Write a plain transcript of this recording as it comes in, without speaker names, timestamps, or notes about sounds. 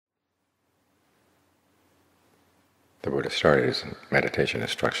The Buddha started his meditation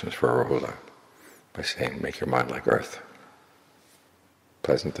instructions for Rahula by saying, make your mind like earth.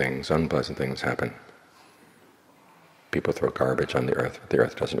 Pleasant things, unpleasant things happen. People throw garbage on the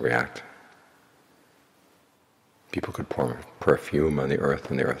earth doesn't react. People could pour perfume on the earth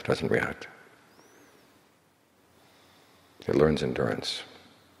doesn't react. It learns endurance.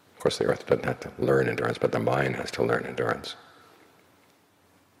 Of course, the earth doesn't have to learn endurance, but the mind has to learn endurance.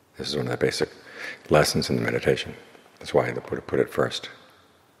 This is one of the basic lessons in the meditation. That's why the Buddha put it first.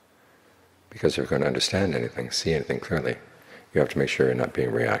 Because if you're going to understand anything, see anything clearly, you have to make sure you're not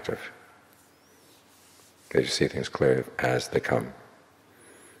being reactive. Because you see things clearly as they come.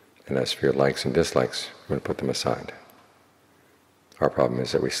 And as for your likes and dislikes, we're going to put them aside. Our problem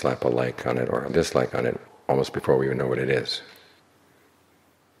is that we slap a like on it or a dislike on it almost before we even know what it is.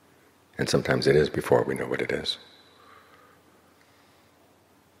 And sometimes it is before we know what it is.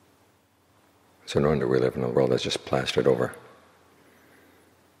 So no wonder we live in a world that's just plastered over.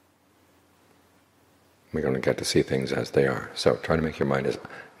 We're going to get to see things as they are. So try to make your mind as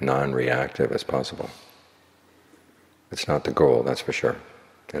non-reactive as possible. It's not the goal, that's for sure.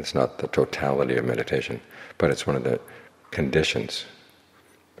 And it's not the totality of meditation, but it's one of the conditions.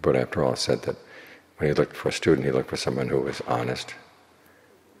 The Buddha, after all, said that when he looked for a student, he looked for someone who was honest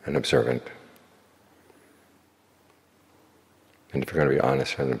and observant. And if you're going to be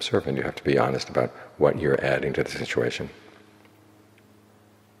honest and observant, you have to be honest about what you're adding to the situation.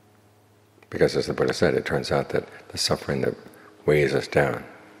 Because as the Buddha said, it turns out that the suffering that weighs us down,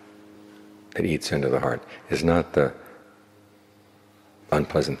 that eats into the heart, is not the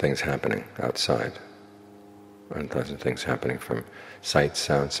unpleasant things happening outside, unpleasant things happening from sights,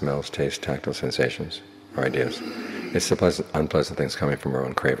 sounds, smells, tastes, tactile sensations, or ideas. It's the unpleasant things coming from our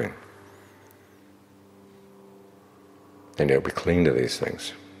own craving. And yet we cling to these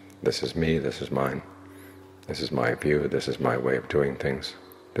things. This is me, this is mine, this is my view, this is my way of doing things,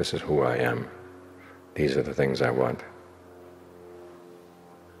 this is who I am, these are the things I want.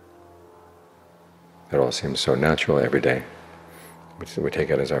 It all seems so natural every day. We take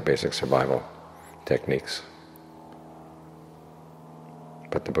it as our basic survival techniques.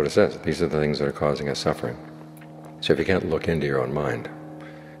 But the Buddha says these are the things that are causing us suffering. So if you can't look into your own mind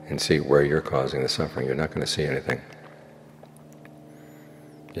and see where you're causing the suffering, you're not going to see anything.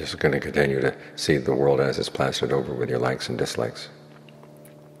 You're just going to continue to see the world as it's plastered over with your likes and dislikes.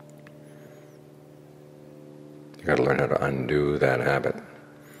 You've got to learn how to undo that habit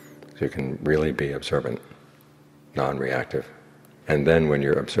so you can really be observant, non-reactive. And then when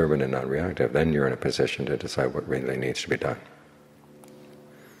you're observant and non-reactive, then you're in a position to decide what really needs to be done.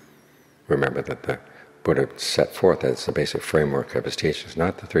 Remember that the Buddha set forth as the basic framework of his teachings,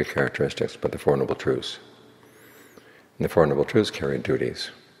 not the three characteristics, but the Four Noble Truths. And the Four Noble Truths carry duties.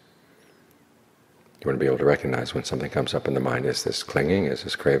 You want to be able to recognize when something comes up in the mind, is this clinging, is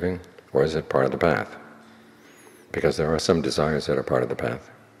this craving, or is it part of the path? Because there are some desires that are part of the path.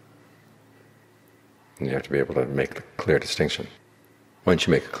 And you have to be able to make the clear distinction. Once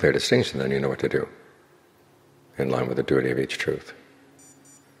you make a clear distinction, then you know what to do, in line with the duty of each truth.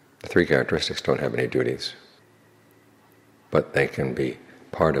 The three characteristics don't have any duties, but they can be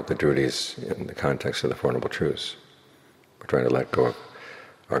part of the duties in the context of the Four Noble Truths. We're trying to let go of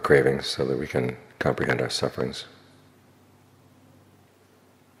our cravings so that we can comprehend our sufferings.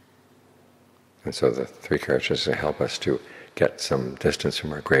 And so the three characteristics help us to get some distance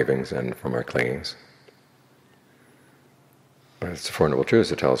from our cravings and from our clingings. But it's the Four Noble Truths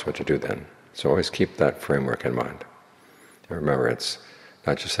that tell us what to do then. So always keep that framework in mind. And remember, it's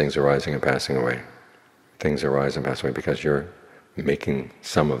not just things arising and passing away. Things arise and pass away because you're making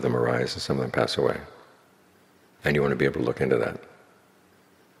some of them arise and some of them pass away. And you want to be able to look into that.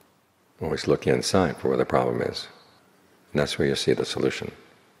 Always look inside for where the problem is. And that's where you see the solution.